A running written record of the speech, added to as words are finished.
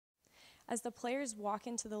As the players walk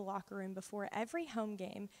into the locker room before every home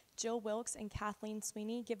game, Jill Wilkes and Kathleen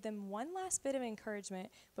Sweeney give them one last bit of encouragement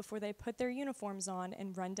before they put their uniforms on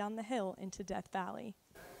and run down the hill into Death Valley.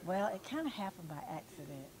 Well, it kind of happened by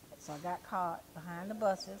accident. So I got caught behind the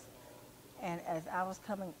buses, and as I was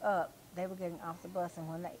coming up, they were getting off the bus, and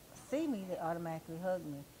when they see me, they automatically hug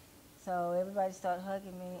me. So everybody started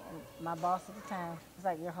hugging me, and my boss at the time was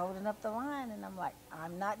like, "You're holding up the line," and I'm like,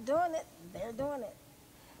 "I'm not doing it, they're doing it."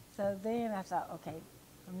 So then I thought, okay,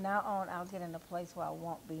 from now on, I'll get in a place where I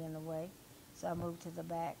won't be in the way. So I moved to the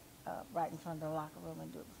back, right in front of the locker room,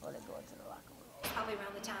 and do it before they go into the locker room. Probably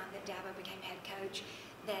around the time that Dabo became head coach,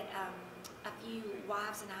 that a few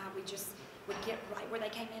wives and I, we just would get right where they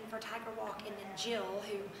came in for Tiger Walk, and then Jill,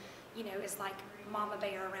 who, you know, is like Mama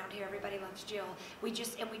Bear around here. Everybody loves Jill. We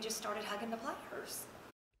just started hugging the players.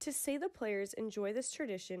 To say the players enjoy this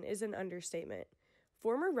tradition is an understatement.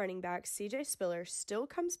 Former running back CJ Spiller still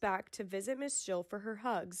comes back to visit Miss Jill for her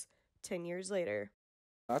hugs 10 years later.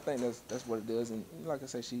 I think that's what it does, and like I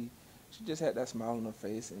said, she just had that smile on her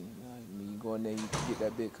face, and you go in there, you get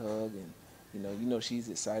that big hug, and you know she's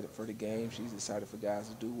excited for the game. She's excited for guys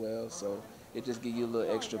to do well, so it just gives you a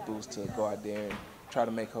little extra boost to go out there and try to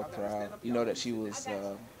make her proud. You know that she was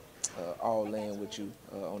all in with you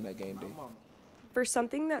on that game day. For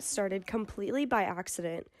something that started completely by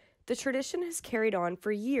accident, the tradition has carried on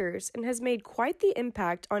for years and has made quite the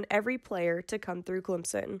impact on every player to come through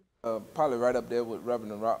Clemson. Probably right up there with rubbing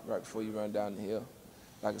the rock right before you run down the hill.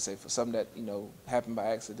 Like I say, for something that happened by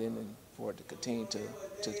accident, and for it to continue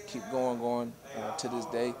to keep going to this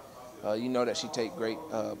day, you know that she take great,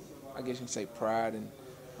 I guess you can say, pride,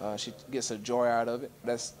 and she gets a joy out of it.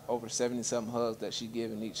 That's over 70-something hugs that she's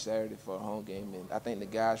giving each Saturday for a home game, and I think the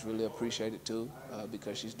guys really appreciate it too,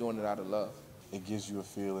 because she's doing it out of love. It gives you a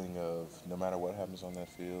feeling of no matter what happens on that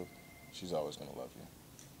field, she's always going to love you,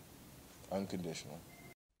 unconditionally.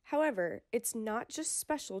 However, it's not just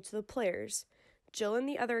special to the players. Jill and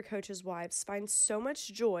the other coaches' wives find so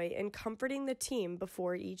much joy in comforting the team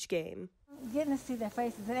before each game. Getting to see their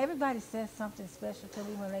faces, and everybody says something special to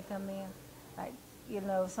me when they come in. Like,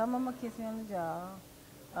 some of them will kiss me on the jaw.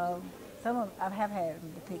 Some of them, I have had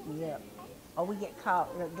them to pick me up. Or we get caught,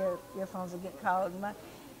 their earphones will get caught.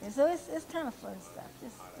 And so it's kind of fun stuff,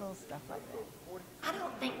 just little stuff like that. I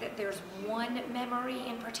don't think that there's one memory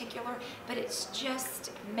in particular, but it's just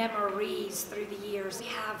memories through the years. We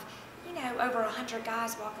have, over 100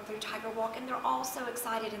 guys walking through Tiger Walk, and they're all so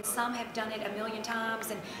excited, and some have done it a million times,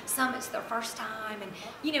 and some it's their first time, and,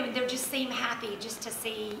 they just seem happy just to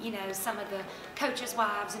see, some of the coaches'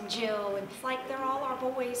 wives and Jill, and it's like they're all our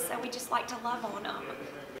boys, so we just like to love on them.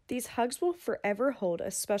 These hugs will forever hold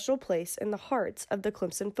a special place in the hearts of the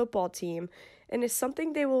Clemson football team, and is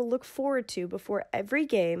something they will look forward to before every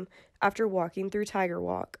game after walking through Tiger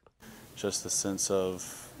Walk. Just the sense of,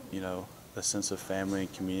 family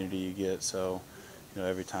and community you get. So,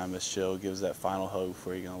 every time Miss Jill gives that final hug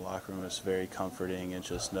before you get in the locker room, it's very comforting, and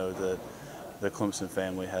just know that the Clemson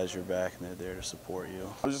family has your back and they're there to support you.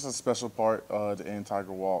 It was just a special part to end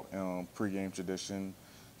Tiger Walk, pregame tradition.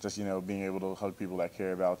 Just, being able to hug people that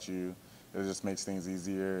care about you. It just makes things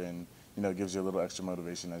easier, and, gives you a little extra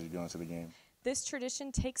motivation as you go into the game. This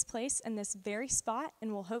tradition takes place in this very spot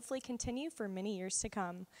and will hopefully continue for many years to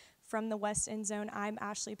come. From the West End Zone, I'm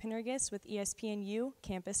Ashley Pendergast with ESPNU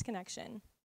Campus Connection.